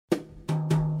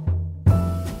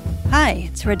Hi,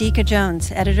 it's Radhika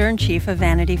Jones, Editor-in-Chief of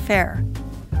Vanity Fair.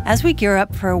 As we gear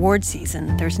up for award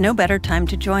season, there's no better time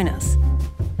to join us.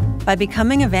 By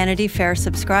becoming a Vanity Fair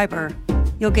subscriber,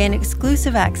 you'll gain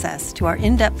exclusive access to our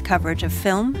in-depth coverage of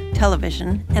film,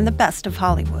 television, and the best of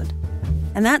Hollywood.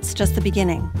 And that's just the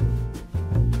beginning.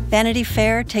 Vanity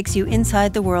Fair takes you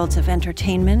inside the worlds of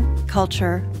entertainment,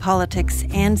 culture, politics,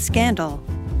 and scandal,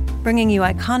 bringing you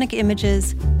iconic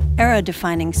images,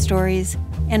 era-defining stories,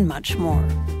 and much more.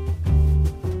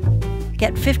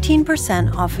 Get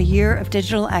 15% off a year of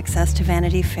digital access to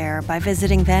Vanity Fair by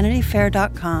visiting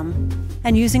vanityfair.com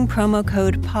and using promo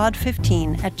code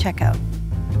POD15 at checkout.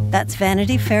 That's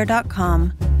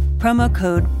vanityfair.com, promo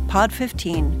code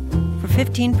POD15 for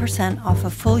 15% off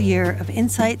a full year of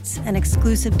insights and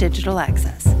exclusive digital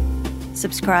access.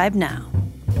 Subscribe now.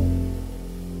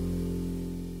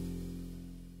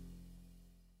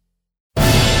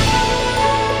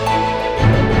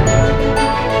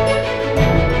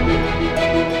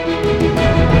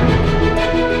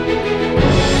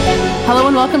 Hello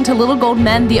and welcome to Little Gold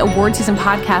Men, the award season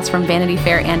podcast from Vanity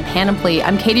Fair and Panoply.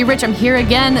 I'm Katie Rich. I'm here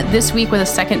again this week with a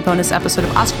second bonus episode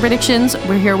of Oscar predictions.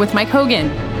 We're here with Mike Hogan.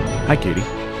 Hi, Katie.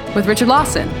 With Richard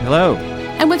Lawson. Hello.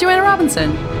 And with Joanna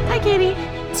Robinson. Hi, Katie.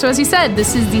 So as he said,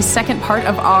 this is the second part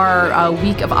of our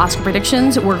week of Oscar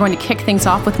predictions. We're going to kick things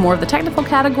off with more of the technical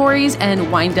categories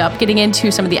and wind up getting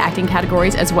into some of the acting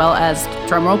categories as well as,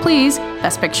 drumroll please,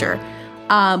 Best Picture.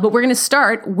 But we're going to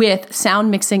start with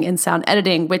sound mixing and sound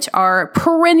editing, which are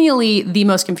perennially the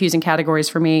most confusing categories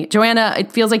for me. Joanna,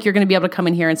 it feels like you're going to be able to come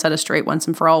in here and set us straight once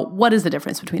and for all. What is the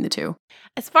difference between the two?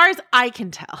 As far as I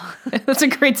can tell. That's a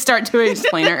great start to an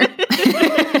explainer.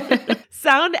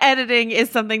 Sound editing is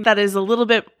something that is a little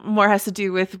bit more has to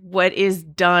do with what is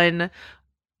done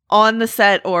on the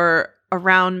set or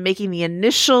around making the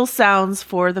initial sounds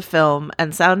for the film,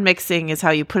 and sound mixing is how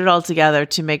you put it all together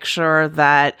to make sure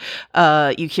that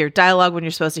you hear dialogue when you're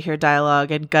supposed to hear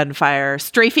dialogue, and gunfire,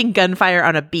 strafing gunfire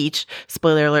on a beach,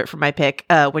 spoiler alert for my pick,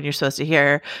 when you're supposed to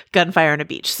hear gunfire on a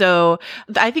beach. So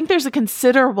I think there's a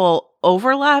considerable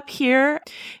overlap here,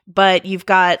 but you've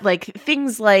got like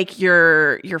things like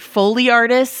your Foley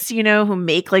artists, you know, who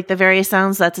make like the various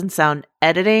sounds. That's in sound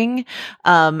editing.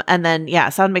 And then,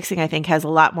 sound mixing, I think, has a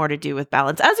lot more to do with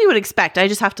balance, as you would expect. I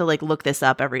just have to like look this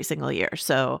up every single year.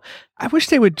 So I wish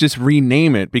they would just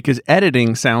rename it, because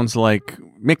editing sounds like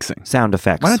mixing. Sound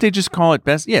effects. Why don't they just call it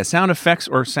sound effects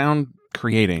or sound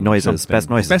creating noises? Something. Best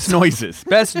noises. Best noises.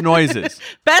 Best noises.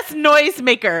 Best noise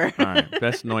maker. All right,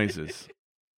 best noises.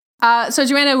 So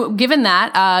Joanna, given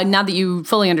that, now that you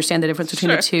fully understand the difference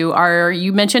between the two,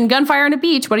 you mentioned gunfire on a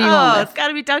beach. What are you going with? It's got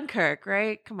to be Dunkirk,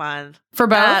 right? Come on. For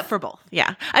both? For both,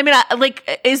 yeah. I mean,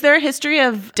 is there a history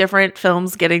of different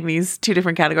films getting these two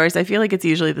different categories? I feel like it's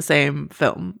usually the same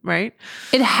film, right?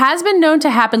 It has been known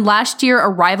to happen. Last year,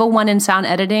 Arrival won in sound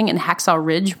editing and Hacksaw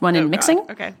Ridge won in mixing.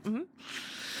 Okay. Mm-hmm.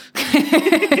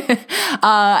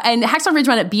 And Hacksaw Ridge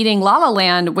wound up beating La La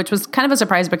Land, which was kind of a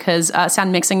surprise because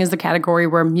sound mixing is the category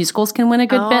where musicals can win a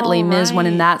good bit. Les Mis won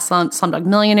in that, Slumdog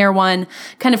Millionaire won,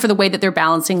 kind of for the way that they're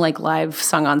balancing like live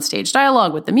sung on stage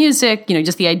dialogue with the music, you know,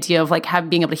 just the idea of like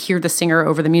being able to hear the singer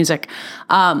over the music.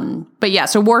 But yeah,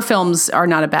 so war films are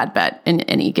not a bad bet in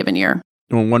any given year.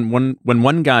 When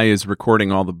one guy is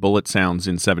recording all the bullet sounds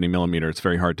in 70 millimeter, it's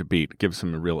very hard to beat. It gives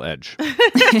him a real edge.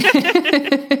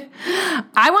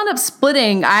 I wound up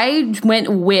splitting. I went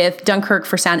with Dunkirk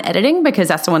for sound editing because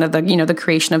that's one of the, the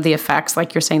creation of the effects,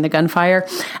 like you're saying, the gunfire.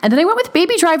 And then I went with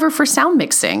Baby Driver for sound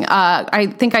mixing. I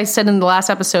think I said in the last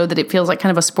episode that it feels like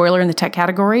kind of a spoiler in the tech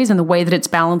categories and the way that it's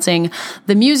balancing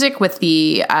the music with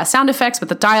the sound effects, with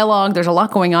the dialogue. There's a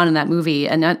lot going on in that movie.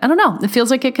 And I don't know. It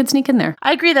feels like it could sneak in there.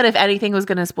 I agree that if anything was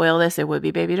going to spoil this, it would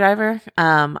be Baby Driver.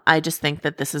 I just think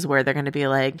that this is where they're going to be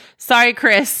like, sorry,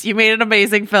 Chris, you made an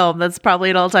amazing film. That's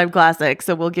probably an all-time classic.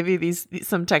 So we'll give you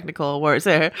some technical awards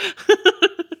there.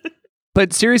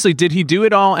 But seriously, did he do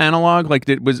it all analog? Like,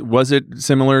 was it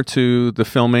similar to the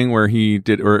filming where he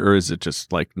did, or is it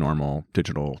just like normal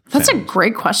digital? That's a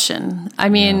great question. I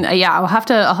mean, I'll have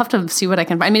to see what I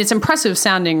can find. I mean, it's impressive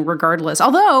sounding regardless.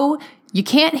 Although you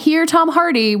can't hear Tom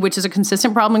Hardy, which is a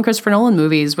consistent problem in Christopher Nolan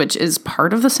movies, which is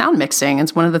part of the sound mixing.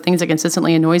 It's one of the things that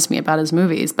consistently annoys me about his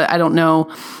movies, but I don't know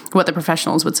what the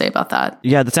professionals would say about that.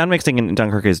 Yeah, the sound mixing in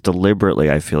Dunkirk is deliberately,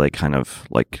 I feel like, kind of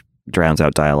like drowns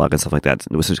out dialogue and stuff like that.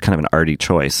 It was just kind of an arty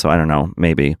choice. So I don't know,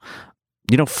 maybe.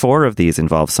 4 of these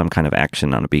involve some kind of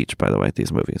action on a beach, by the way,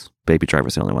 these movies. Baby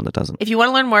Driver's the only one that doesn't. If you want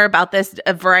to learn more about this,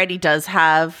 Variety does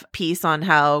have a piece on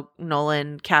how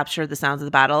Nolan captured the sounds of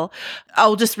the battle.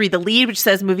 I'll just read the lead, which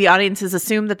says movie audiences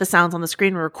assume that the sounds on the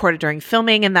screen were recorded during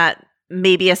filming and that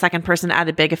maybe a second person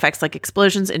added big effects like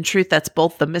explosions. In truth, that's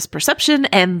both the misperception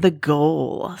and the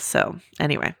goal. So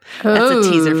anyway, that's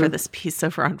a teaser for this piece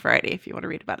over on Friday if you want to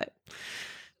read about it.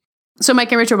 So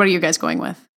Mike and Richard, what are you guys going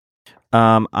with?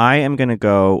 I am going to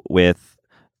go with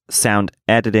sound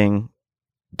editing,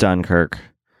 Dunkirk,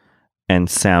 and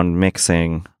sound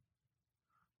mixing,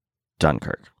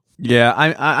 Dunkirk. Yeah,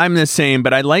 I'm the same,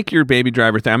 but I like your Baby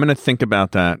Driver thing. I'm going to think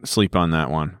about that, sleep on that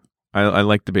one. I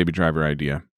like the Baby Driver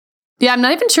idea. Yeah, I'm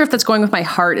not even sure if that's going with my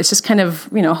heart. It's just kind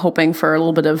of, hoping for a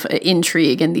little bit of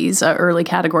intrigue in these early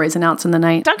categories announced in the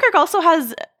night. Dunkirk also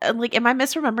has, am I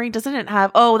misremembering? Doesn't it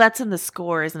have, that's in the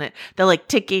score, isn't it? The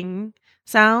ticking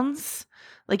sounds?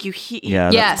 Like you hear.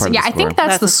 Yeah, yes, yeah, I think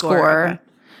that's the score. Okay.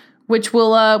 Which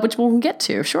we'll get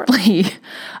to shortly.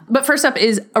 But first up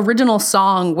is original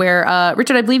song where,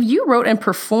 Richard, I believe you wrote and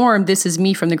performed This Is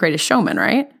Me from The Greatest Showman,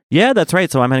 right? Yeah, that's right.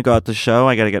 So I'm going to go out the show.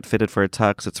 I got to get fitted for a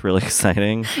tux. It's really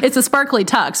exciting. It's a sparkly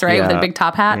tux, right? Yeah. With a big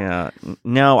top hat? Yeah.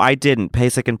 No, I didn't.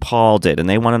 Pasek and Paul did, and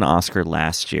they won an Oscar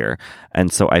last year. And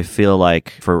so I feel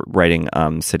like for writing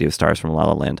City of Stars from La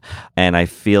La Land, and I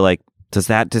feel like, does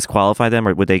that disqualify them,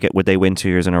 or would they win 2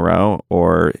 years in a row,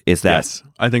 or is that? Yes,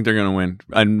 I think they're going to win,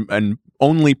 and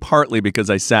only partly because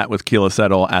I sat with Keela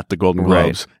Settle at the Golden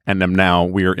Globes, and now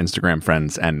we're Instagram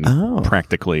friends and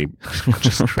practically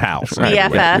just pals. Right.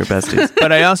 BFF. You're besties.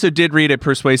 But I also did read a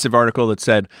persuasive article that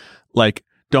said,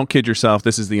 don't kid yourself.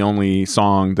 This is the only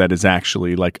song that is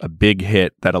actually a big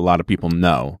hit that a lot of people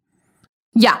know.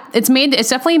 Yeah, it's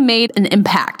definitely made an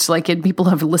impact. People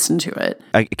have listened to it.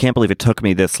 I can't believe it took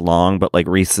me this long, but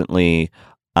recently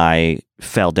I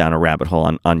fell down a rabbit hole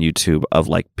on YouTube of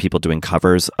people doing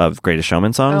covers of Greatest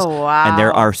Showman songs. Oh, wow. And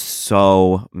there are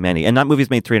so many. And that movie's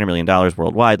made $300 million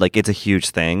worldwide. It's a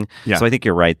huge thing. Yeah. So I think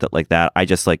you're right that I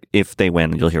just if they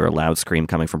win, you'll hear a loud scream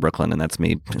coming from Brooklyn, and that's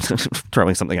me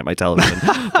throwing something at my television.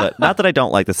 But not that I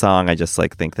don't like the song. I just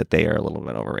think that they are a little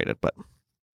bit overrated. But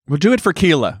we'll do it for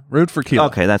Keela. Root for Keela.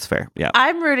 Okay, that's fair. Yeah.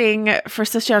 I'm rooting for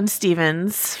Sufjan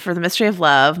Stevens for The Mystery of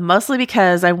Love, mostly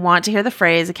because I want to hear the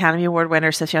phrase Academy Award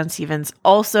winner Sufjan Stevens.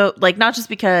 Also, not just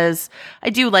because I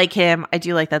do like him, I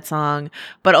do like that song,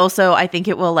 but also I think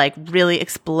it will really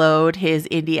explode his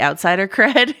indie outsider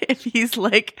cred if he's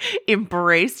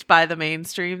embraced by the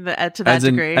mainstream to that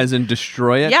degree. As in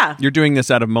destroy it? Yeah. You're doing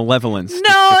this out of malevolence.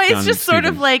 No, it's just sort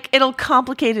of it'll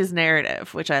complicate his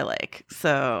narrative, which I like.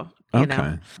 So...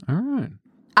 Okay. All right.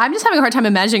 I'm just having a hard time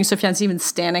imagining Sufjan Stevens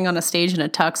standing on a stage in a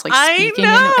tux, I speaking.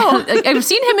 know. I've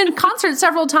seen him in concert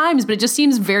several times, but it just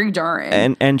seems very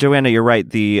jarring. And Joanna, you're right.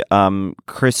 The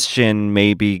Christian,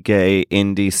 maybe gay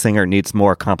indie singer needs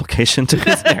more complication to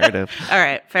his narrative. All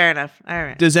right. Fair enough. All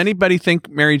right. Does anybody think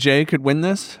Mary J could win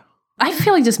this? I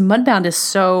feel like just Mudbound is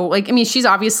so she's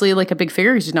obviously a big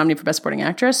figure because she's nominated for Best Supporting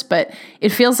Actress, but it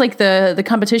feels like the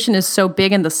competition is so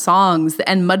big in the songs,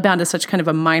 and Mudbound is such kind of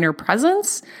a minor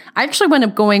presence. I actually wound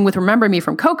up going with Remember Me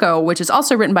from Coco, which is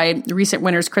also written by recent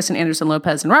winners Kristen Anderson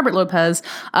Lopez and Robert Lopez,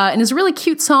 and is a really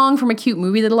cute song from a cute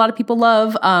movie that a lot of people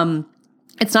love.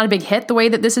 It's not a big hit the way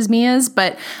that This Is Me is,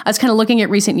 but I was kind of looking at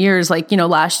recent years,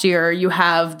 last year you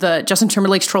have the Justin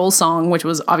Timberlake's Trolls song, which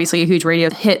was obviously a huge radio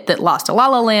hit that lost to La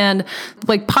La Land.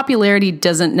 Popularity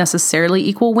doesn't necessarily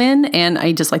equal win, and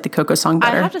I just like the Coco song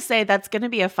better. I have to say that's going to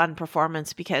be a fun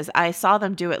performance because I saw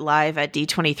them do it live at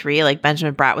D23.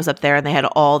 Benjamin Bratt was up there and they had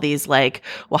all these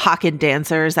Oaxacan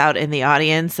dancers out in the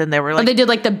audience, and they were they did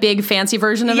the big fancy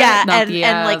version of it, not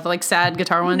the sad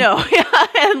guitar one. No, yeah,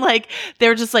 and they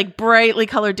were just brightly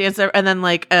colored dancer, and then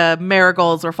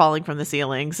marigolds were falling from the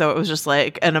ceiling, so it was just wow. It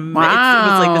was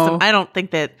this. I don't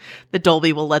think that the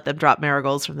Dolby will let them drop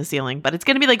marigolds from the ceiling, but it's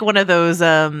going to be one of those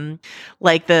the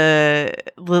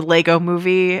Lego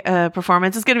movie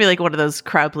performance. It's going to be one of those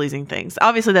crowd pleasing things.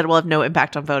 Obviously that will have no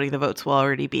impact on voting. The votes will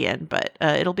already be in, but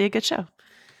it'll be a good show.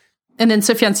 And then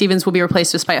Sufjan Stevens will be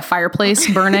replaced just by a fireplace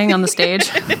burning on the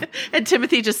stage. And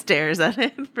Timothy just stares at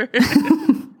it.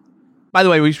 By the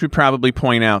way, we should probably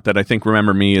point out that I think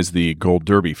Remember Me is the Gold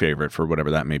Derby favorite for whatever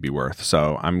that may be worth.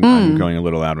 So I'm going a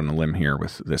little out on a limb here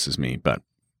with This Is Me. But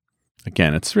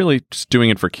again, it's really just doing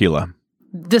it for Keela.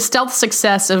 The stealth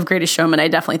success of Greatest Showman, I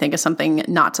definitely think is something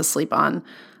not to sleep on.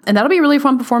 And that'll be a really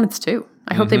fun performance too.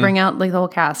 I hope they bring out the whole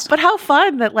cast. But how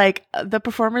fun that the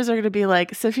performers are going to be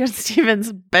Sufjan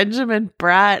Stevens, Benjamin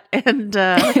Bratt, and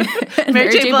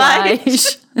Mary J.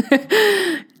 Blige.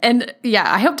 And yeah,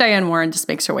 I hope Diane Warren just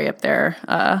makes her way up there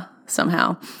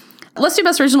somehow. Let's do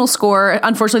Best Original Score.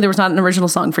 Unfortunately, there was not an original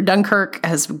song for Dunkirk,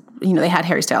 as they had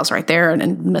Harry Styles right there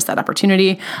and missed that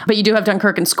opportunity. But you do have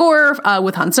Dunkirk in score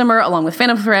with Hans Zimmer, along with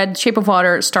Phantom Thread, Shape of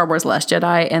Water, Star Wars: The Last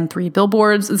Jedi, and 3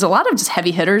 Billboards. There's a lot of just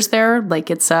heavy hitters there.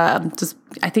 Like it's just,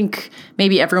 I think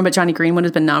maybe everyone but Johnny Greenwood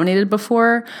has been nominated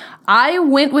before. I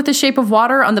went with The Shape of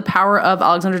Water on the power of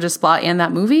Alexandre Desplat and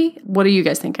that movie. What are you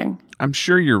guys thinking? I'm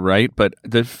sure you're right, but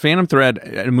The Phantom Thread,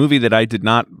 a movie that I did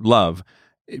not love,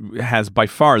 has by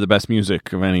far the best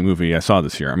music of any movie I saw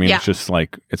this year. I mean,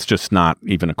 it's just not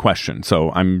even a question. So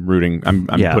I'm putting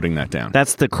that down.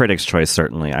 That's the critic's choice,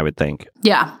 certainly, I would think.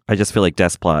 Yeah. I just feel like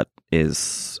Desplat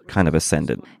is kind of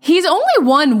ascendant. He's only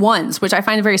won once, which I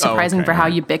find very surprising for how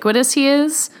ubiquitous he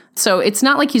is. So it's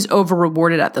not like he's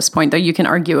over-rewarded at this point, though you can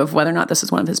argue of whether or not this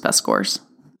is one of his best scores.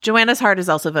 Joanna's heart is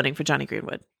also voting for Johnny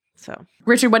Greenwood. So,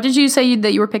 Richard, what did you say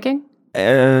that you were picking?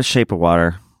 Shape of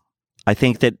Water. I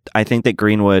think that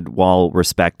Greenwood, while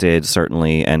respected,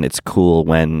 certainly, and it's cool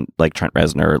when like Trent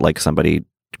Reznor, like somebody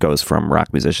goes from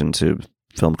rock musician to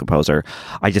film composer.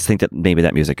 I just think that maybe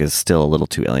that music is still a little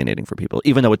too alienating for people,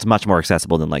 even though it's much more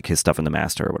accessible than like his stuff in The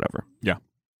Master or whatever. Yeah.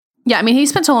 Yeah, I mean, he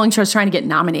spent so long trying to get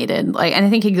nominated, and I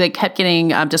think he kept getting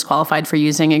disqualified for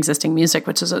using existing music,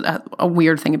 which is a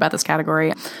weird thing about this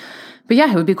category. But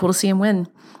yeah, it would be cool to see him win.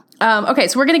 Okay,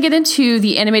 so we're going to get into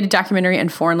the animated documentary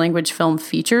and foreign language film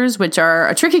features, which are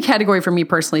a tricky category for me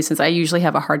personally, since I usually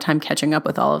have a hard time catching up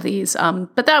with all of these.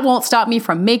 But that won't stop me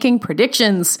from making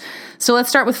predictions. So let's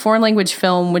start with foreign language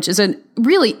film, which is a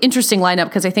really interesting lineup,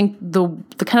 because I think the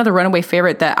kind of the runaway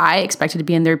favorite that I expected to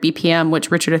be in there, BPM, which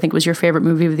Richard, I think was your favorite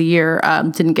movie of the year,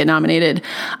 didn't get nominated.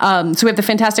 So we have The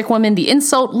Fantastic Woman, The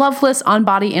Insult, Loveless, On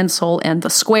Body and Soul, and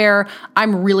The Square.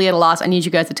 I'm really at a loss. I need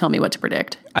you guys to tell me what to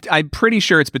predict. I'm pretty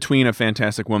sure it's between A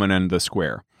Fantastic Woman and The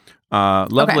Square.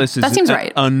 Loveless is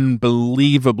right.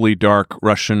 Unbelievably dark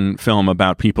Russian film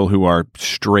about people who are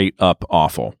straight up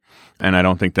awful. And I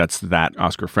don't think that's that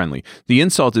Oscar friendly. The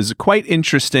Insult is quite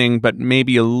interesting, but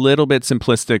maybe a little bit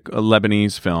simplistic, a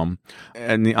Lebanese film.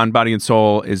 And the On Body and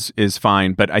Soul is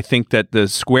fine. But I think that The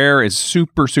Square is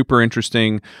super, super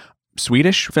interesting.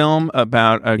 Swedish film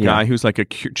about a guy who's like a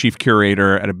chief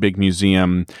curator at a big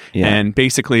museum. Yeah. And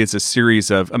basically it's a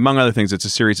series of, among other things, it's a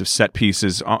series of set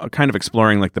pieces kind of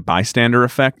exploring like the bystander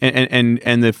effect.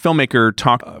 And the filmmaker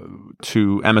talked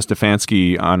to Emma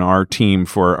Stefanski on our team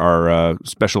for our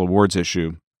special awards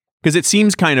issue. Because it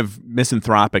seems kind of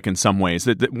misanthropic in some ways.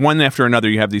 That one after another,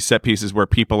 you have these set pieces where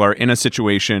people are in a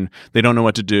situation, they don't know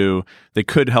what to do, they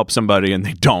could help somebody, and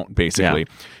they don't, basically.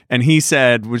 Yeah. And he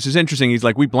said, which is interesting, he's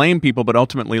like, we blame people, but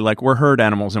ultimately, like, we're herd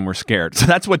animals and we're scared. So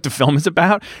that's what the film is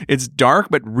about. It's dark,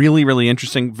 but really, really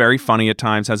interesting, very funny at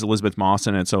times, has Elizabeth Moss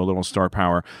in it, so a little star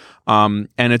power. And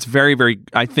it's very, very,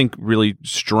 I think, really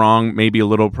strong, maybe a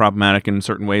little problematic in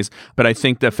certain ways. But I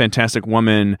think The Fantastic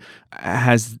Woman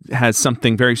has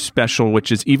something very special,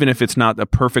 which is, even if it's not a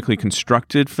perfectly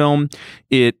constructed film,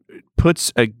 it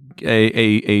puts a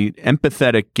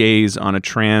empathetic gaze on a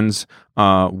trans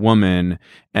woman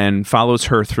and follows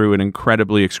her through an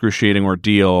incredibly excruciating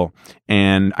ordeal.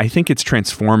 And I think it's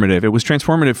transformative. It was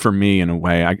transformative for me in a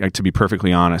way, to be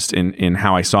perfectly honest, in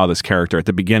how I saw this character. At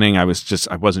the beginning, I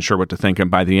wasn't sure what to think. And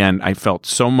by the end, I felt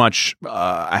so much,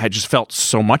 I had just felt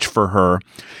so much for her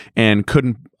and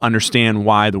couldn't understand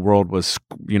why the world was,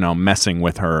 messing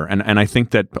with her. And I think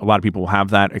that a lot of people will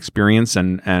have that experience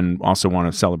and also want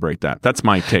to celebrate that. That's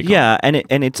my take. Yeah.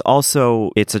 And it's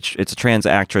also, it's a trans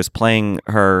actress playing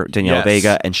her, Daniela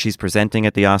Vega, and she's presenting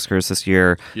at the Oscars this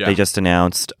year. Yeah. They just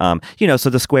announced, so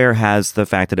The Square has the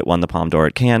fact that it won the Palme d'Or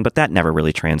at Cannes, but that never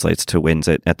really translates to wins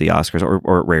at the Oscars,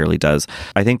 or it rarely does.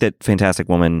 I think that Fantastic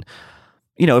Woman,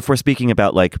 if we're speaking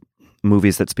about like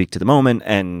movies that speak to the moment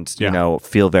and,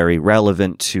 feel very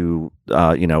relevant to,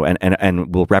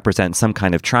 and will represent some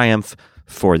kind of triumph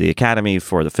for the Academy,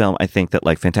 for the film, I think that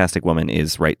like Fantastic Woman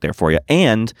is right there for you.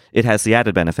 And it has the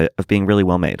added benefit of being really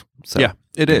well made. So, yeah,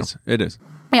 it is. It is.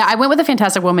 Yeah, I went with The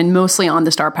Fantastic Woman mostly on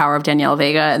the star power of Daniela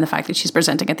Vega and the fact that she's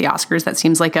presenting at the Oscars. That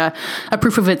seems like a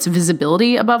proof of its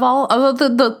visibility above all.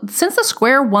 Although since The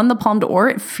Square won the Palme d'Or,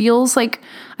 it feels like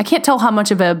I can't tell how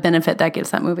much of a benefit that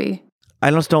gives that movie. I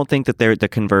just don't think that the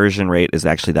conversion rate is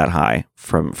actually that high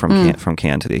from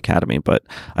Cannes to the Academy, but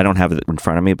I don't have it in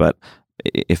front of me. But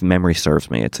if memory serves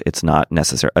me, it's not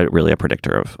necessarily really a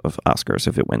predictor of Oscars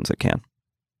if it wins at Cannes.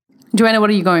 Joanna, what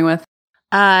are you going with?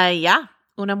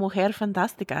 Una Mujer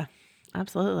Fantástica.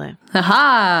 Absolutely.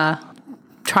 Aha!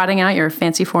 Trotting out your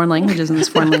fancy foreign languages in this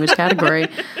foreign language category.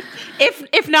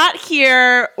 If not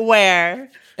here,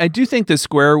 where? I do think the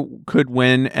Square could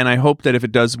win, and I hope that if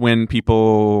it does win,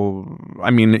 people,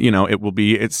 I mean,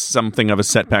 it's something of a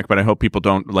setback, but I hope people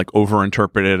don't like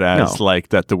overinterpret it as like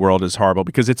that the world is horrible,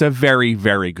 because it's a very,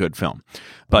 very good film.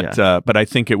 But but I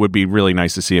think it would be really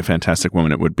nice to see a Fantastic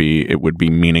Woman. It would be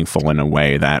meaningful in a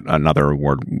way that another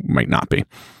award might not be.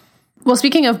 Well,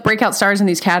 speaking of breakout stars in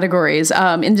these categories,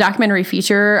 in the documentary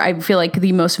feature, I feel like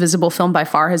the most visible film by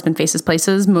far has been Faces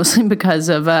Places, mostly because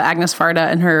of Agnes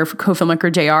Varda and her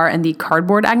co-filmmaker JR and the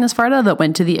cardboard Agnes Varda that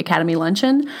went to the Academy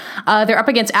luncheon. They're up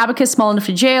against Abacus, Small Enough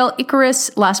to Jail,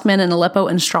 Icarus, Last Man in Aleppo,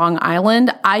 and Strong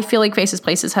Island. I feel like Faces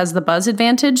Places has the buzz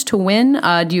advantage to win.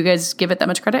 Do you guys give it that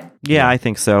much credit? Yeah, I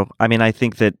think so. I mean, I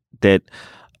think that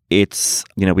it's,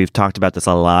 we've talked about this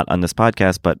a lot on this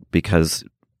podcast, but because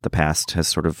the past has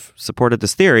sort of supported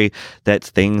this theory that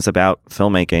things about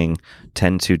filmmaking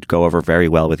tend to go over very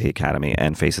well with the Academy,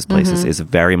 and Faces Places is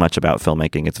very much about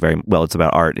filmmaking. It's it's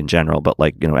about art in general, but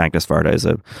like, Agnes Varda is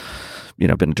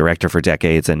been a director for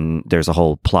decades, and there's a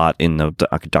whole plot in the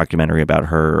documentary about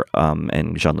her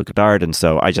and Jean-Luc Godard, and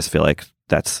so I just feel like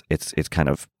it's kind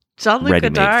of Jean-Luc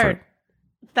Godard,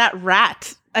 that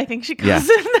rat. I think she calls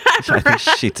him that rat. I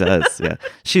think she does. Yeah,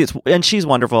 she's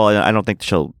wonderful. I don't think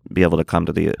she'll be able to come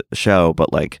to the show,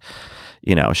 but like,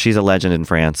 she's a legend in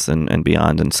France and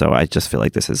beyond. And so I just feel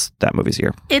like this is that movie's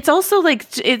year. It's also like,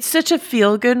 it's such a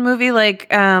feel-good movie. Like,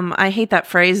 I hate that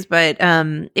phrase, but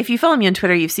if you follow me on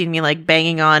Twitter, you've seen me like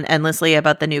banging on endlessly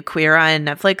about the new Queer Eye on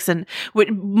Netflix, and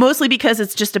mostly because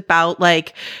it's just about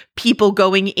like people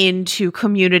going into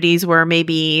communities where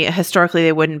maybe historically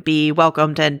they wouldn't be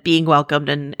welcomed, and being welcomed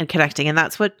and connecting. And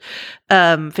that's what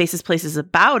Faces Place is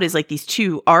about, is like these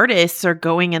two artists are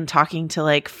going and talking to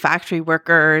like factory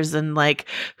workers and like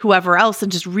whoever else,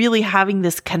 and just really having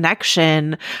this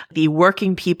connection. The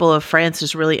working people of France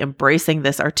is really embracing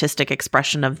this artistic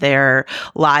expression of their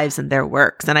lives and their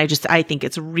works. And I think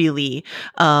it's really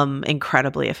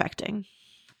incredibly affecting.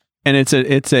 And it's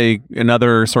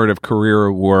another sort of career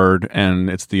award,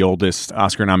 and it's the oldest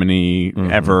Oscar nominee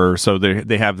ever. So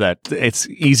they have that. It's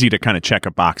easy to kind of check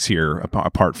a box here,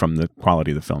 apart from the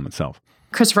quality of the film itself.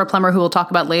 Christopher Plummer, who we'll talk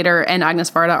about later, and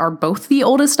Agnes Varda are both the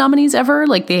oldest nominees ever.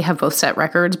 Like, they have both set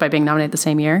records by being nominated the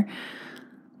same year,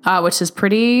 which is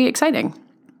pretty exciting.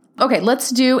 Okay,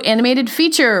 let's do animated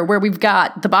feature, where we've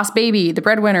got The Boss Baby, The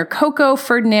Breadwinner, Coco,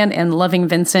 Ferdinand, and Loving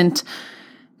Vincent.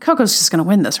 Coco's just going to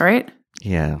win this, right?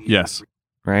 Yeah. Yes.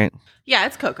 Right? Yeah,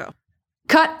 it's Coco.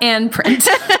 Cut and print.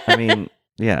 I mean,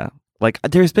 yeah. Like,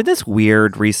 there's been this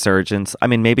weird resurgence. I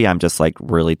mean, maybe I'm just like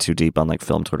really too deep on like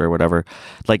film Twitter or whatever.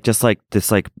 Like, just like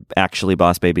this, like, actually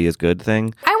Boss Baby is good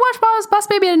thing. I watched Boss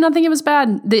Baby. I did not think it was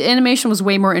bad. The animation was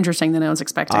way more interesting than I was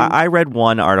expecting. I read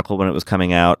one article when it was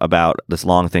coming out about this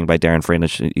long thing by Darren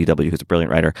Freinish at EW, who's a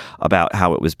brilliant writer, about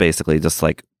how it was basically just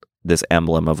like this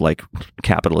emblem of like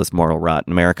capitalist moral rot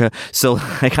in America. So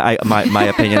like my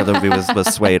opinion of the movie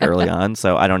was swayed early on.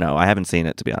 So I don't know. I haven't seen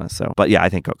it, to be honest. So, but yeah, I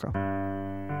think Coco.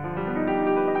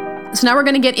 So now we're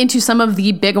going to get into some of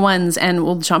the big ones, and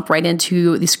we'll jump right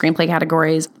into the screenplay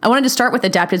categories. I wanted to start with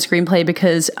adapted screenplay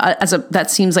because that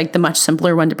seems like the much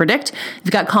simpler one to predict.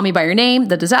 You've got Call Me By Your Name,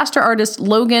 The Disaster Artist,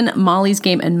 Logan, Molly's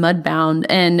Game, and Mudbound.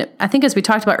 And I think, as we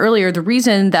talked about earlier, the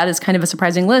reason that is kind of a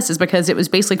surprising list is because it was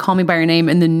basically Call Me By Your Name,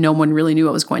 and then no one really knew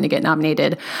what was going to get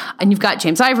nominated. And you've got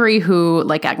James Ivory, who,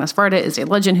 like Agnes Varda, is a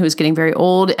legend who is getting very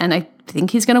old, and I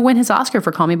think he's going to win his Oscar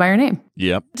for Call Me By Your Name.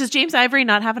 Yep. Does James Ivory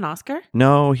not have an Oscar?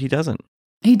 No, he doesn't.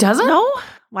 He doesn't? No?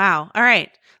 Wow. All right.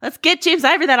 Let's get James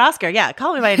Ivory that Oscar. Yeah,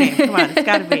 Call Me By Your Name. Come on, it's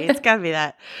gotta be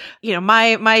that.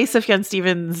 My Sufjan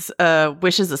Stevens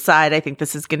wishes aside, I think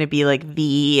this is gonna be like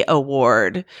the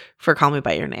award for Call Me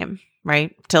By Your Name,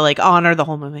 right? To like honor the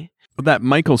whole movie. That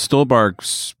Michael Stuhlbarg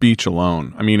speech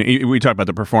alone. I mean, we talk about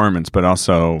the performance, but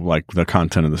also like the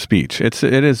content of the speech. It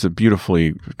is a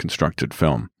beautifully constructed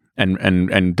film.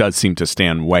 And does seem to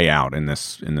stand way out in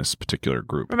this particular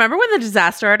group. Remember when The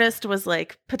Disaster Artist was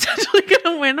like potentially going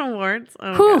to win awards?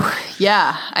 Oh,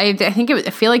 yeah, I think I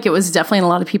feel like it was definitely in a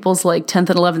lot of people's like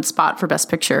 10th and 11th spot for Best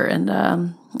Picture, and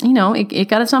it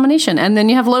got its nomination. And then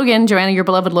you have Logan, Joanna, your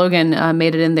beloved Logan,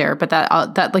 made it in there, but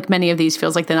that like many of these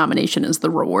feels like the nomination is the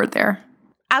reward there.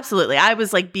 Absolutely. I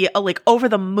was like over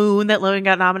the moon that Logan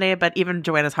got nominated, but even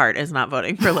Joanna's heart is not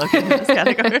voting for Logan in this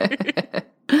category.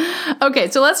 Okay,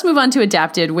 so let's move on to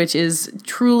adapted, which is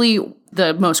truly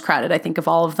the most crowded, I think, of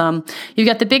all of them. You've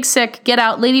got The Big Sick, Get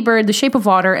Out, Lady Bird, The Shape of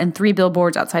Water, and 3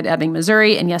 Billboards Outside Ebbing,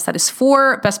 Missouri. And yes, that is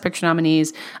 4 Best Picture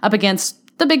nominees up against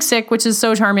The Big Sick, which is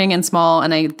so charming and small.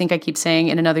 And I think I keep saying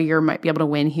in another year might be able to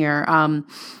win here.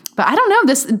 But I don't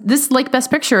know. This like Best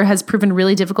Picture has proven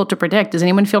really difficult to predict. Does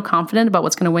anyone feel confident about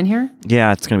what's going to win here?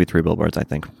 Yeah, it's going to be 3 Billboards, I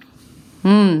think.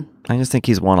 I just think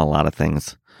he's won a lot of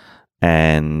things.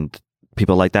 And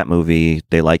people like that movie.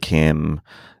 They like him.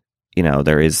 You know,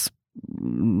 there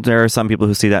are some people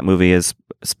who see that movie as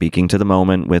speaking to the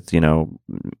moment with, you know,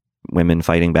 women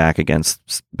fighting back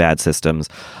against bad systems.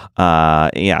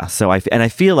 So I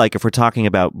feel like if we're talking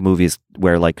about movies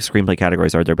where like screenplay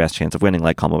categories are their best chance of winning,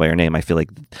 like Call Me by Your Name, I feel like,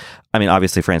 I mean,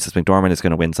 obviously Frances McDormand is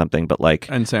going to win something, but like,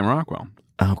 And Sam Rockwell.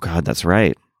 oh God, that's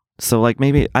right. So like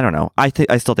maybe, I don't know. I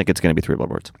still think it's going to be Three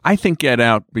Billboards. I think Get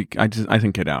Out. I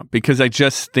think Get Out because I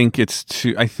just think it's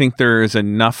too. I think there is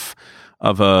enough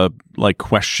of a like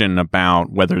question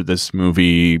about whether this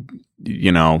movie,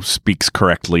 you know, speaks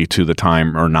correctly to the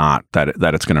time or not,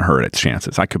 that it's going to hurt its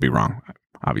chances. I could be wrong,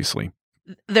 obviously.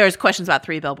 There's questions about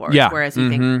Three Billboards, whereas you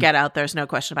think Get Out, there's no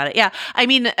question about it. Yeah, I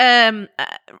mean,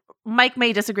 Mike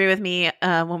may disagree with me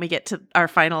when we get to our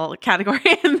final category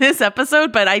in this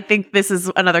episode, but I think this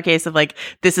is another case of like,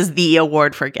 this is the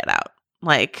award for Get Out.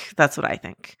 Like, that's what I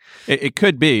think. It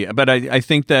could be, but I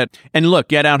think that, and look,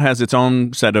 Get Out has its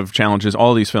own set of challenges.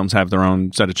 All these films have their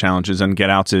own set of challenges, and Get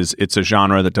Out's it's a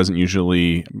genre that doesn't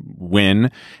usually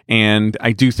win. And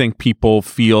I do think people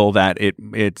feel that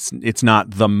it's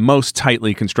not the most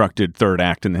tightly constructed third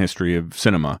act in the history of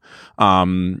cinema.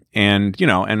 And you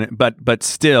know, but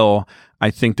still, I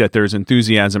think that there's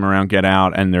enthusiasm around Get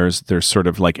Out, and there's sort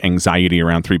of like anxiety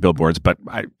around Three Billboards, but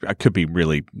I could be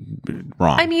really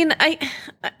wrong. I mean,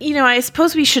 I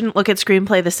suppose we shouldn't look at the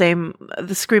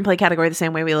screenplay category the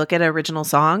same way we look at original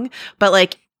song, but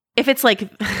like, if it's like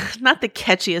not the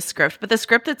catchiest script, but the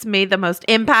script that's made the most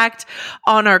impact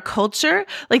on our culture,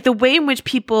 like the way in which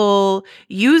people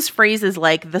use phrases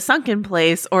like the sunken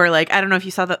place, or like, I don't know if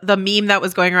you saw the meme that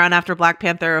was going around after Black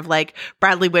Panther of like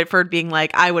Bradley Whitford being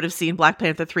like, I would have seen Black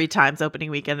Panther 3 times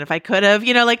opening weekend if I could have,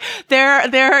 you know, like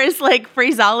there is like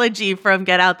phraseology from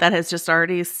Get Out that has just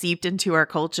already seeped into our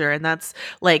culture. And that's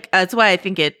why I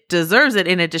think it deserves it,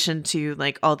 in addition to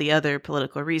like all the other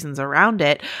political reasons around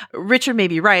it. Richard may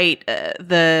be right.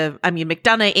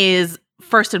 McDonagh is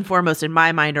first and foremost in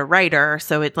my mind a writer,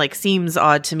 so it like seems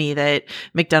odd to me that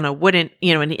McDonagh wouldn't,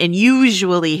 you know, and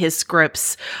usually his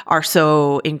scripts are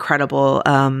so incredible,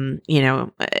 you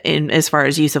know, in as far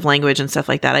as use of language and stuff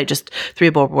like that. Three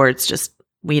Billboards just,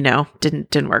 we know,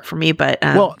 didn't work for me. But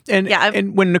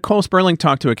and when Nicole Sperling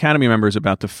talked to Academy members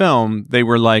about the film, they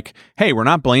were like, hey, we're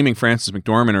not blaming Frances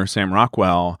McDormand or Sam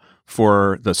Rockwell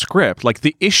for the script. Like,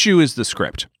 the issue is the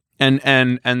script.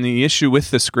 And the issue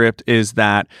with the script is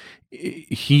that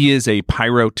he is a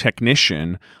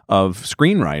pyrotechnician of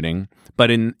screenwriting,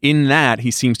 but in that he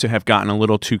seems to have gotten a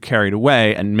little too carried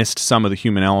away and missed some of the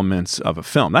human elements of a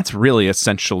film. That's really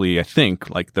essentially, I think,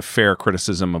 like the fair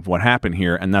criticism of what happened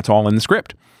here, and that's all in the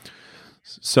script.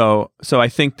 So I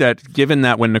think that given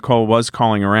that when Nicole was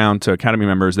calling around to Academy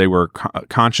members, they were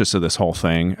conscious of this whole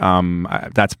thing.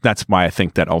 That's why I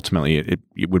think that ultimately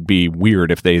it would be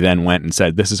weird if they then went and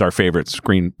said, this is our favorite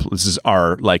this is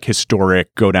our like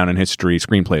historic go down in history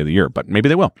screenplay of the year, but maybe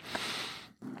they will.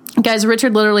 Guys,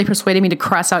 Richard literally persuaded me to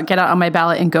cross out Get Out on my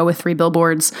ballot and go with Three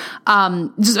Billboards.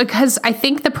 Just because I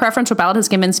think the preferential ballot has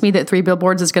convinced me that Three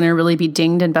Billboards is going to really be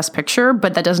dinged in Best Picture,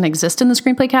 but that doesn't exist in the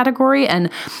screenplay category. And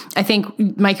I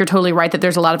think, Mike, you're totally right that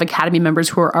there's a lot of Academy members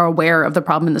who are aware of the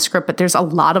problem in the script, but there's a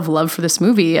lot of love for this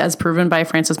movie, as proven by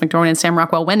Frances McDormand and Sam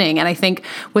Rockwell winning. And I think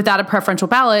without a preferential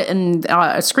ballot and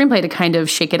a screenplay to kind of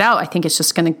shake it out, I think it's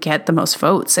just going to get the most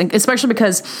votes. And especially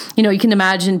because, you know, you can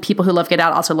imagine people who love Get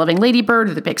Out also loving Lady Bird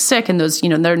or The Big Sick, and those, you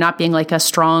know, they're not being like a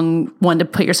strong one to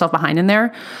put yourself behind in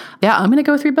there. Yeah, I'm going to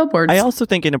go with Three Billboards. I also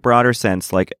think in a broader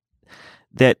sense, like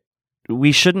that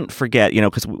we shouldn't forget, you know,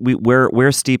 because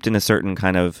we're steeped in a certain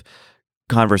kind of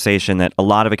conversation that a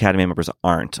lot of Academy members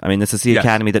aren't. I mean, this is the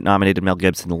Academy that nominated Mel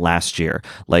Gibson last year.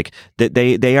 Like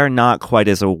they are not quite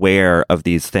as aware of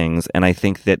these things, and I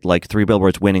think that like Three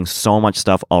Billboards winning so much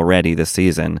stuff already this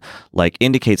season like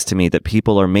indicates to me that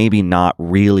people are maybe not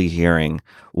really hearing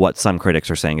what some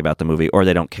critics are saying about the movie, or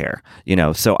they don't care, you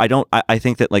know. So I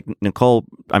think that like Nicole,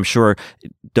 I'm sure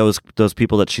those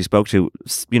people that she spoke to,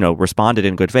 you know, responded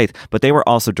in good faith, but they were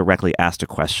also directly asked a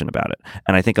question about it.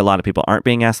 And I think a lot of people aren't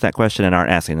being asked that question and aren't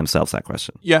asking themselves that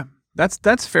question. Yeah,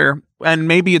 that's fair. And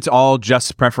maybe it's all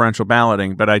just preferential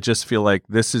balloting, but I just feel like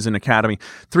this is an Academy.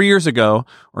 3 years ago,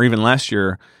 or even last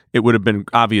year, it would have been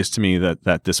obvious to me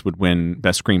that this would win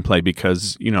Best Screenplay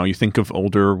because, you think of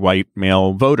older white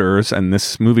male voters, and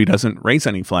this movie doesn't raise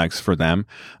any flags for them,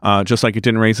 just like it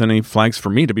didn't raise any flags for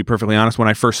me, to be perfectly honest. When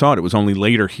I first saw it, it was only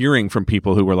later hearing from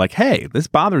people who were like, hey, this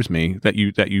bothers me that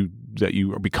you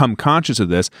become conscious of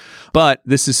this. But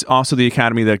this is also the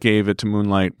Academy that gave it to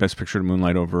Moonlight, Best Picture to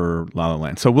Moonlight over La La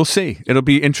Land. So we'll see. It'll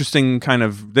be interesting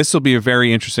this will be a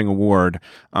very interesting award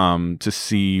to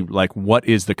see like what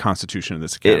is the constitution of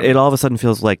this Academy. It all of a sudden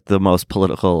feels like the most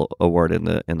political award in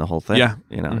the whole thing. Yeah.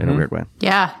 In a weird way.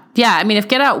 Yeah. Yeah. I mean, if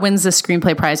Get Out wins the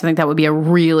screenplay prize, I think that would be a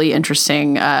really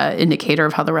interesting indicator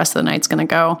of how the rest of the night's going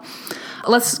to go.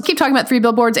 Let's keep talking about Three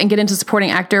Billboards and get into supporting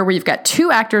actor, where you've got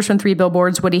two actors from Three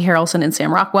Billboards, Woody Harrelson and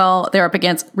Sam Rockwell. They're up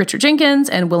against Richard Jenkins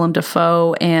and Willem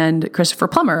Dafoe and Christopher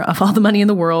Plummer of All the Money in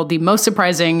the World, the most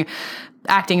surprising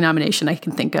acting nomination I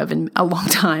can think of in a long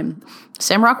time.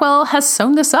 Sam Rockwell has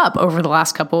sewn this up over the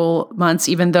last couple months,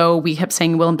 even though we kept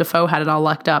saying Willem Dafoe had it all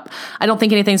locked up. I don't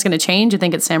think anything's going to change. I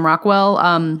think it's Sam Rockwell.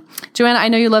 Joanna, I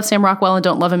know you love Sam Rockwell and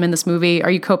don't love him in this movie. Are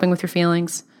you coping with your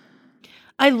feelings?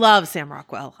 I love Sam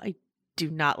Rockwell. I do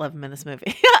not love him in this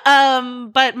movie. But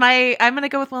I'm going to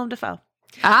go with Willem Dafoe.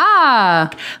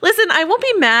 Listen, I won't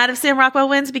be mad if Sam Rockwell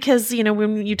wins because,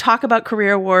 when you talk about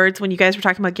career awards, when you guys were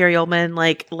talking about Gary Oldman,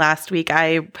 like last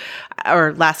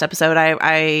episode,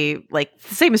 I like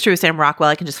the same is true with Sam Rockwell.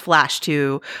 I can just flash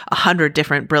to 100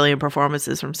 different brilliant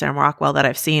performances from Sam Rockwell that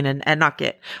I've seen and not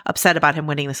get upset about him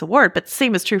winning this award. But the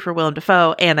same is true for Willem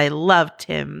Dafoe. And I loved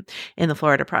him in The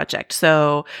Florida Project.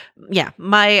 So yeah,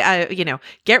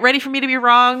 get ready for me to be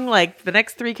wrong, like the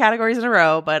next 3 categories in a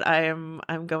row, but I'm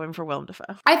going for Willem Dafoe.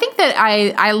 I think that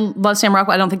I love Sam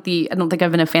Rockwell. I don't think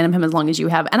I've been a fan of him as long as you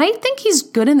have. And I think he's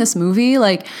good in this movie.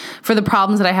 Like, for the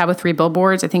problems that I have with Three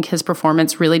Billboards, I think his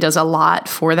performance really does a lot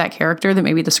for that character that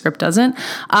maybe the script doesn't.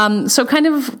 So kind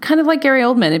of like Gary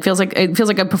Oldman. It feels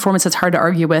like a performance that's hard to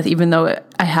argue with, even though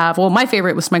my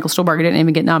favorite was Michael Stuhlbarg. He didn't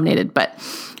even get nominated, but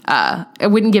I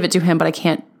wouldn't give it to him, but I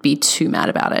can't be too mad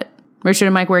about it. Richard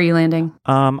and Mike, where are you landing?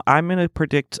 I'm going to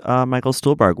predict Michael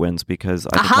Stuhlbarg wins because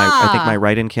I think my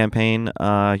write-in campaign,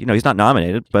 he's not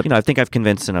nominated, but I think I've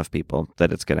convinced enough people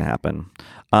that it's going to happen.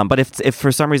 But if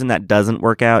for some reason that doesn't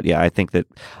work out, I think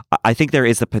there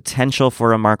is a potential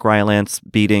for a Mark Rylance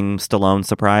beating Stallone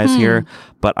surprise here,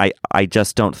 but I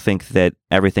just don't think that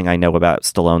everything I know about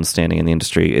Stallone's standing in the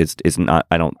industry is not.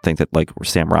 I don't think that like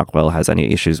Sam Rockwell has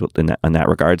any issues in that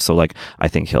regard. So like I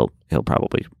think he'll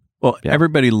probably. Well,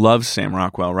 everybody loves Sam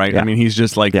Rockwell, right? Yeah. I mean, he's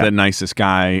just like the nicest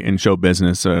guy in show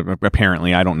business.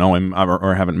 Apparently, I don't know him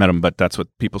or haven't met him, but that's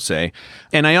what people say.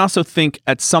 And I also think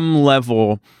at some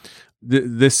level,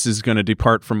 this is going to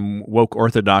depart from woke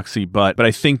orthodoxy, but I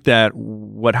think that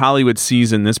what Hollywood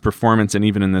sees in this performance and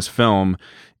even in this film,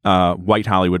 white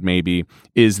Hollywood maybe,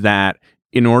 is that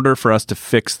in order for us to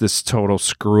fix this total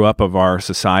screw up of our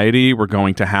society, we're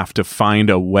going to have to find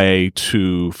a way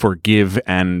to forgive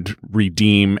and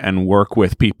redeem and work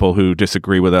with people who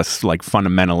disagree with us like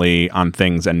fundamentally on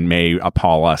things and may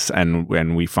appall us and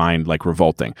we find like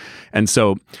revolting. And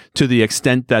so to the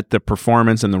extent that the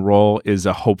performance and the role is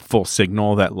a hopeful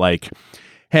signal that like,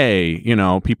 hey,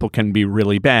 people can be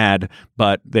really bad,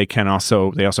 but they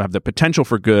also have the potential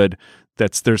for good.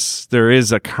 There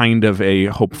is a kind of a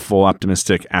hopeful,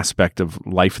 optimistic aspect of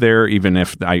life there, even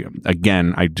if I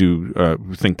do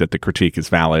think that the critique is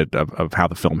valid of how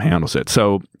the film handles it.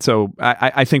 So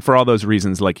I think for all those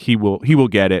reasons, like he will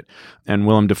get it, and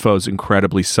Willem Dafoe's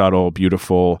incredibly subtle,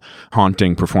 beautiful,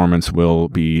 haunting performance will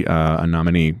be a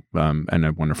nominee and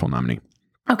a wonderful nominee.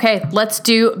 Okay, let's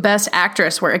do Best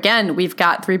Actress, where again, we've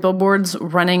got Three Billboards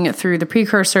running through the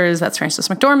precursors. That's Frances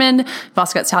McDormand. We've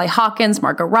also got Sally Hawkins,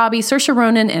 Margot Robbie, Saoirse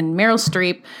Ronan, and Meryl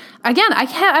Streep. Again, I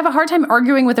have a hard time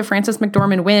arguing with a Frances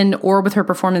McDormand win or with her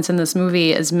performance in this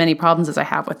movie as many problems as I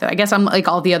have with it. I guess I'm like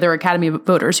all the other Academy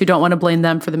voters who don't want to blame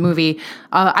them for the movie.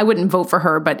 I wouldn't vote for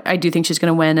her, but I do think she's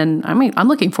going to win, and I'm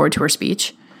looking forward to her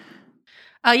speech.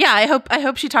 I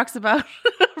hope she talks about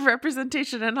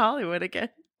representation in Hollywood again.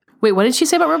 Wait, what did she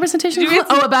say about representation?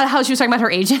 About how she was talking about her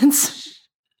agents?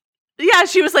 Yeah,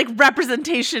 she was like,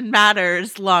 representation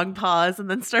matters, long pause, and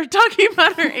then started talking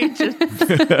about her agents.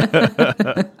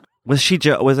 Was she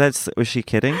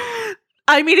kidding?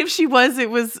 I mean, if she was, it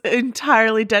was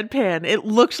entirely deadpan. It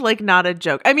looked like not a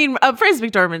joke. I mean, Frances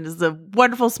McDormand is a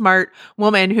wonderful, smart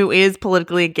woman who is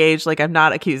politically engaged. Like, I'm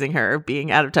not accusing her of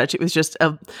being out of touch. It was just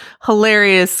a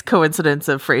hilarious coincidence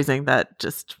of phrasing that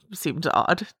just seemed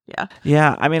odd. Yeah.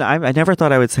 Yeah. I mean, I never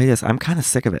thought I would say this. I'm kind of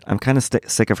sick of it. I'm kind of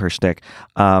sick of her shtick.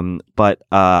 But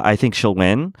I think she'll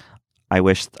win. I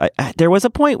wish there was a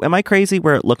point. Am I crazy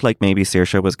where it looked like maybe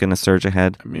Saoirse was going to surge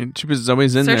ahead? I mean, she was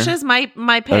always in Saoirse's there.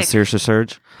 my pick. Saoirse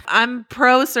surge. I'm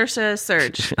pro Saoirse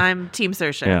surge. I'm team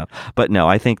Saoirse. Yeah, but no,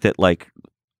 I think that like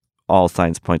all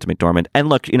signs point to McDormand. And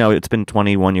look, it's been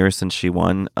 21 years since she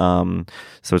won,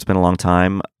 so it's been a long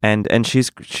time. And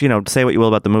she's, say what you will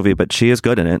about the movie, but she is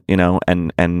good in it,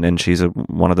 and she's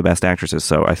one of the best actresses.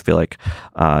 So I feel like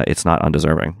it's not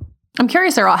undeserving. I'm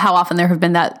curious how often there have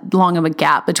been that long of a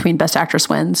gap between Best Actress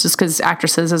wins, just because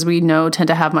actresses, as we know, tend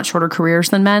to have much shorter careers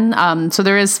than men. So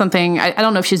there is something, I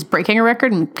don't know if she's breaking a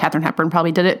record, and Katharine Hepburn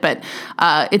probably did it, but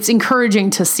it's encouraging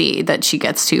to see that she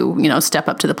gets to, step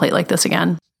up to the plate like this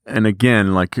again. And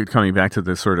again, like coming back to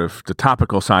the sort of the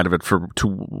topical side of it, to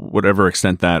whatever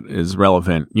extent that is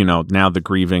relevant, now the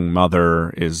grieving mother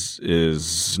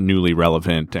is newly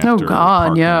relevant after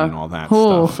Parkland and all that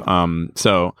stuff.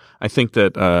 So I think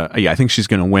that, I think she's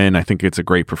going to win. I think it's a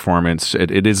great performance.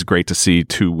 It is great to see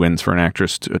 2 wins for an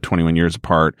actress 21 years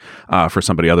apart for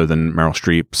somebody other than Meryl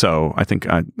Streep. So I think,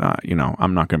 I'm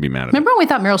not going to be mad at it. Remember when we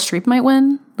thought Meryl Streep might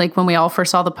win? Like when we all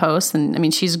first saw the post, and I mean,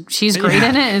 she's great in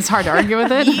it, and it's hard to argue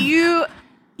with it. You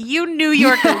New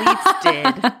York elites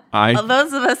did.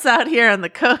 Those of us out here on the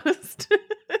coast.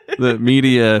 The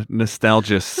media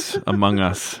nostalgists among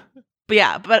us.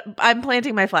 But I'm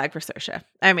planting my flag for Saoirse.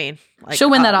 I mean, like,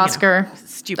 she'll win that Oscar.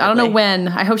 Stupidly. I don't know when.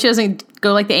 I hope she doesn't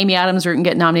go like the Amy Adams route and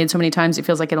get nominated so many times it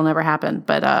feels like it'll never happen.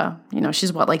 But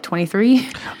she's what, like 23?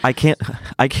 I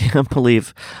can't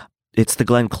believe it's the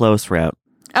Glenn Close route.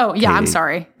 Oh, yeah, I'm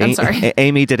sorry.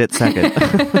 Amy did it second.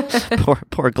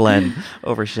 poor Glenn,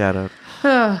 overshadowed.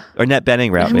 Or Annette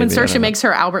Bening route, maybe. When Saoirse makes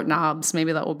her Albert Nobbs,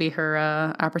 maybe that will be her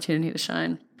opportunity to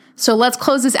shine. So let's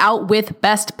close this out with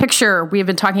Best Picture. We have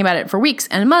been talking about it for weeks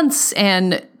and months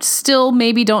and still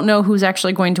maybe don't know who's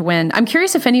actually going to win. I'm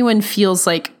curious if anyone feels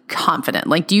like confident.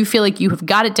 Like, do you feel like you have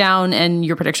got it down and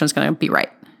your prediction is going to be right?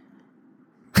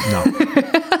 No.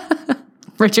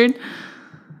 Richard?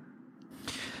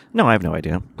 No, I have no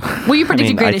idea. Well, you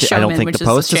predicted Greatest Showman, I don't think the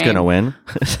Post is going to win.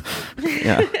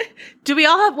 Yeah. Do we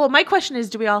all have? Well, my question is,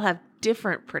 do we all have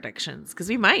different predictions? Because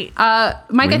we might.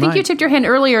 Mike, I think you tipped your hand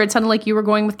earlier. It sounded like you were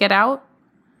going with Get Out.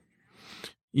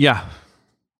 Yeah.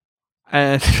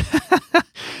 And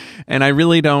I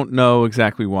really don't know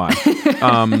exactly why.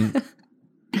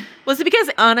 Was it because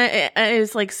Anna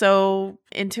is like so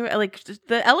into it? Like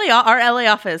our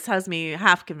LA office has me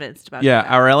half convinced about it. Yeah,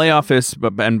 our LA office,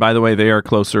 and by the way, they are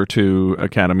closer to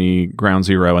Academy Ground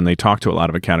Zero, and they talk to a lot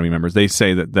of Academy members. They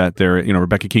say that they're,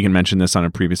 Rebecca Keegan mentioned this on a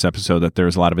previous episode, that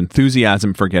there's a lot of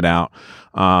enthusiasm for Get Out.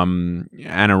 Anna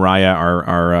Raya,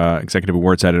 our executive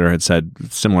awards editor, had said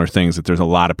similar things, that there's a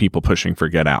lot of people pushing for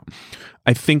Get Out.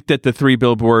 I think that the 3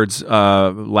 Billboards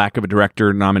lack of a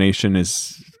director nomination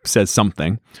says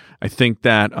something. I think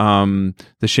that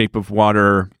The Shape of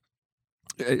Water,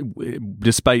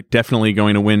 despite definitely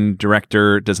going to win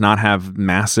director, does not have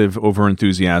massive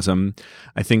overenthusiasm.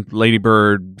 I think Lady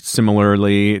Bird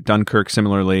similarly, Dunkirk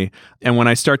similarly. And when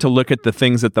I start to look at the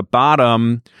things at the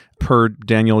bottom, per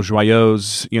Daniel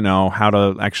Joyau's, how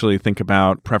to actually think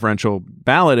about preferential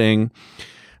balloting,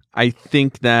 I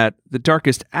think that The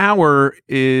Darkest Hour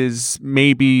is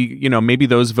maybe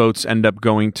those votes end up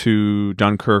going to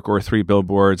Dunkirk or 3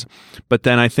 Billboards. But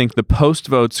then I think the Post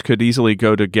votes could easily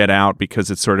go to Get Out,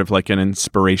 because it's sort of like an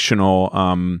inspirational,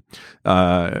 in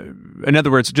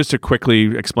other words, just to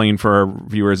quickly explain for our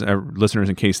viewers, our listeners,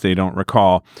 in case they don't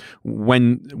recall,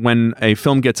 when a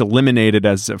film gets eliminated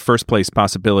as a first place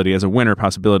possibility, as a winner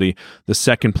possibility, the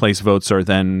second place votes are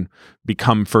then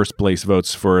become first place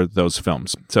votes for those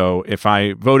films. So if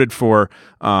I voted for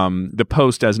The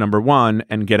Post as number 1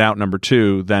 and Get Out number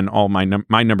 2, then all my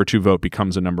number 2 vote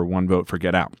becomes a number 1 vote for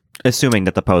Get Out. Assuming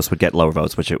that The Post would get lower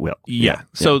votes, which it will. Yeah.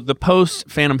 So The Post,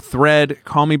 Phantom Thread,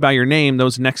 Call Me By Your Name,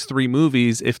 those next 3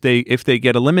 movies, if they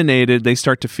get eliminated, they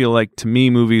start to feel like, to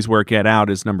me, movies where Get Out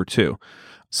is number 2.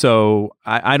 So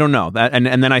I don't know that, and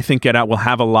then I think Get Out will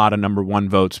have a lot of number 1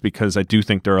 votes, because I do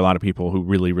think there are a lot of people who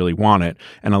really, really want it,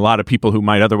 and a lot of people who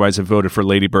might otherwise have voted for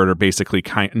Lady Bird are basically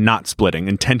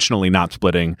intentionally not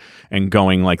splitting, and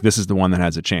going like, this is the one that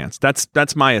has a chance.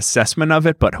 That's my assessment of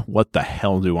it. But what the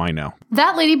hell do I know?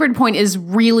 That Lady Bird point is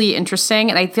really interesting,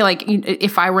 and I feel like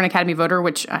if I were an Academy voter,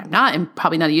 which I'm not, and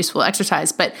probably not a useful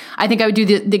exercise, but I think I would do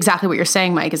exactly what you're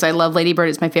saying, Mike. Is I love Lady Bird;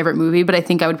 it's my favorite movie, but I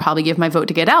think I would probably give my vote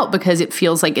to Get Out, because it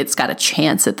feels like it's got a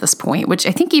chance at this point, which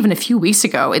I think even a few weeks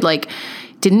ago it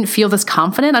didn't feel this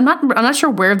confident. I'm not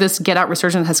sure where this Get Out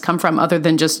resurgence has come from, other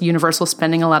than just Universal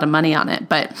spending a lot of money on it,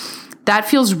 but that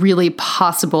feels really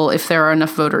possible if there are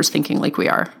enough voters thinking like we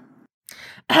are.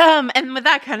 And with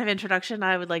that kind of introduction,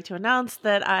 I would like to announce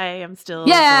that I am still.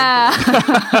 Yeah.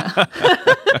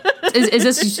 Is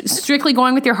this strictly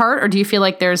going with your heart, or do you feel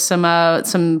like there's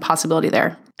some possibility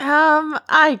there?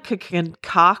 I could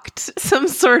concoct some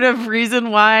sort of reason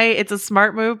why it's a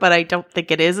smart move, but I don't think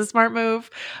it is a smart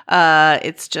move.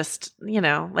 It's just,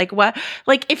 like what?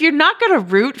 Like if you're not going to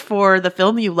root for the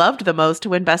film you loved the most to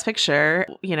win Best Picture,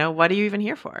 what are you even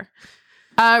here for?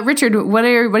 Richard, what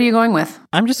are you going with?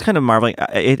 I'm just kind of marveling.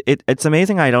 It's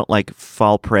amazing I don't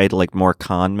fall prey to more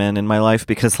con men in my life,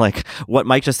 because what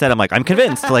Mike just said, I'm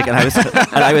convinced. And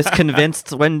I was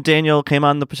convinced when Daniel came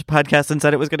on the podcast and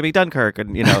said it was going to be Dunkirk,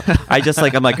 and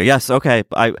I'm like yes, okay.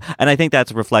 And I think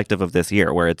that's reflective of this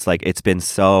year, where it's been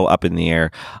so up in the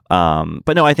air.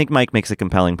 But no, I think Mike makes a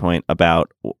compelling point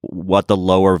about what the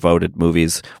lower voted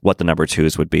movies, what the number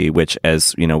twos would be, which,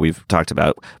 as we've talked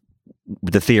about.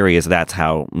 The theory is that's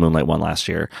how Moonlight won last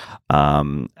year.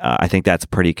 I think that's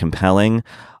pretty compelling.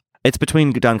 It's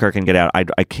between Dunkirk and Get Out.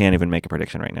 I can't even make a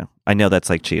prediction right now. I know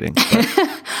that's cheating.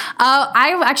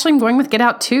 I actually am going with Get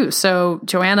Out too. So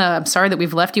Joanna, I'm sorry that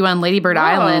we've left you on Lady Bird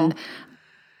Island.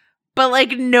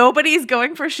 But nobody's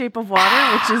going for Shape of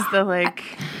Water, which is the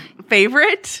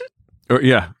favorite.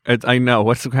 Yeah, I know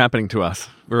what's happening to us.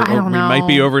 I don't know. We might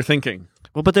be overthinking.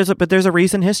 Well, but there's a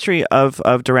recent history of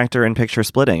director and picture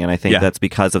splitting, and I think that's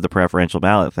because of the preferential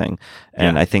ballot thing.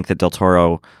 And I think that Del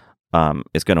Toro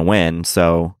is going to win.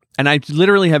 So, and I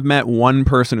literally have met one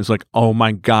person who's like, "Oh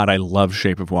my God, I love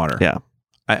Shape of Water." Yeah,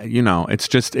 it's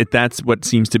just that's what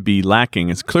seems to be lacking.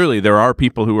 It's clearly there are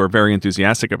people who are very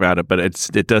enthusiastic about it, but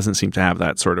it doesn't seem to have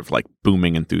that sort of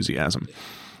booming enthusiasm.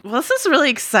 Well, this is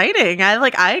really exciting.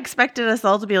 I expected us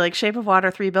all to be Shape of Water,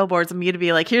 3 Billboards, and me to be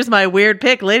here's my weird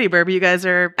pick, Lady Bird. But you guys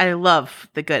I love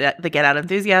the Get Out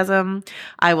enthusiasm.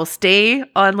 I will stay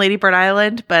on Lady Bird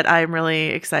Island, but I'm really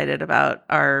excited about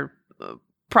our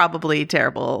probably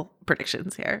terrible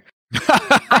predictions here.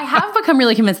 I have become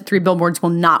really convinced that 3 Billboards will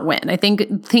not win. I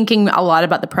think thinking a lot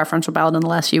about the preferential ballot in the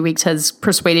last few weeks has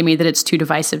persuaded me that it's too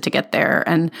divisive to get there.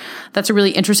 And that's a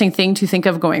really interesting thing to think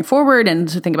of going forward, and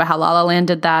to think about how La La Land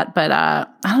did that. But I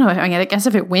don't know. I guess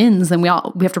if it wins, then we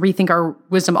have to rethink our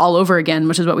wisdom all over again,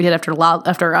 which is what we did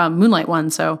after Moonlight won.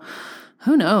 So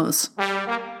who knows?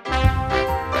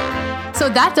 So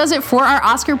that does it for our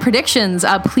Oscar predictions.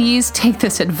 Please take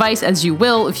this advice as you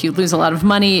will. If you lose a lot of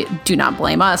money, do not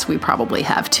blame us. We probably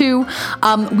have too.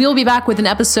 We'll be back with an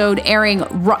episode airing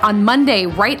on Monday,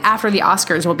 right after the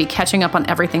Oscars. We'll be catching up on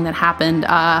everything that happened.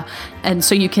 And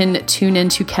so you can tune in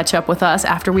to catch up with us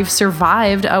after we've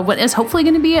survived what is hopefully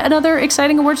going to be another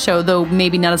exciting awards show, though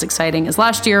maybe not as exciting as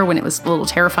last year when it was a little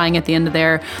terrifying at the end of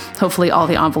there. Hopefully all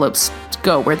the envelopes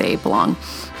go where they belong.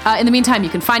 In the meantime, you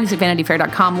can find us at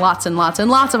vanityfair.com. Lots and lots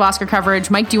and lots of Oscar coverage.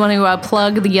 Mike, do you want to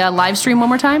plug the live stream one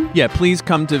more time? Yeah, please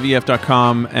come to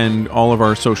vf.com and all of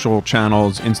our social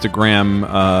channels, Instagram,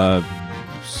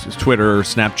 Twitter,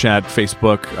 Snapchat,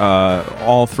 Facebook,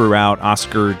 all throughout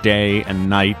Oscar day and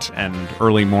night and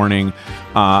early morning.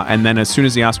 And then as soon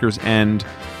as the Oscars end,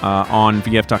 on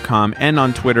vf.com and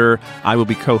on Twitter, I will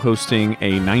be co-hosting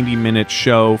a 90-minute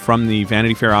show from the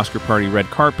Vanity Fair Oscar Party Red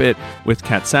Carpet with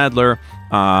Kat Sadler.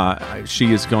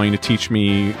 She is going to teach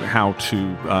me how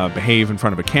to behave in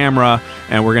front of a camera,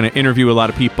 and we're going to interview a lot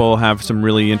of people, have some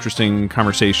really interesting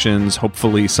conversations.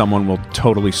 Hopefully someone will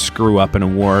totally screw up an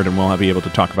award, and we'll be able to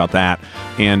talk about that.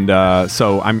 And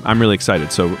so I'm really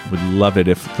excited. So would love it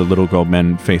if the Little Gold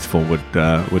Men faithful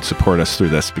would support us through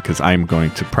this, because I'm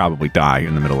going to probably die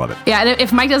in the middle of it. Yeah, and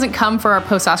if Mike doesn't come for our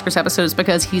post-Oscars episodes,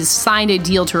 because he's signed a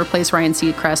deal to replace Ryan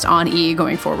Seacrest on E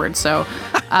going forward. So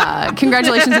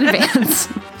congratulations in advance.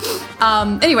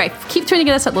 Anyway, keep tweeting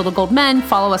at us at Little Gold Men.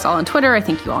 Follow us all on Twitter. I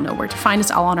think you all know where to find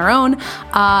us all on our own.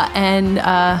 And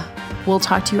we'll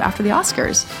talk to you after the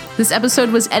Oscars. This episode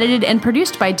was edited and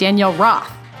produced by Danielle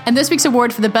Roth. And this week's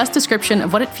award for the best description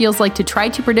of what it feels like to try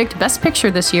to predict Best Picture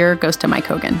this year goes to Mike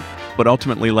Hogan. But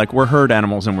ultimately, we're herd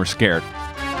animals and we're scared.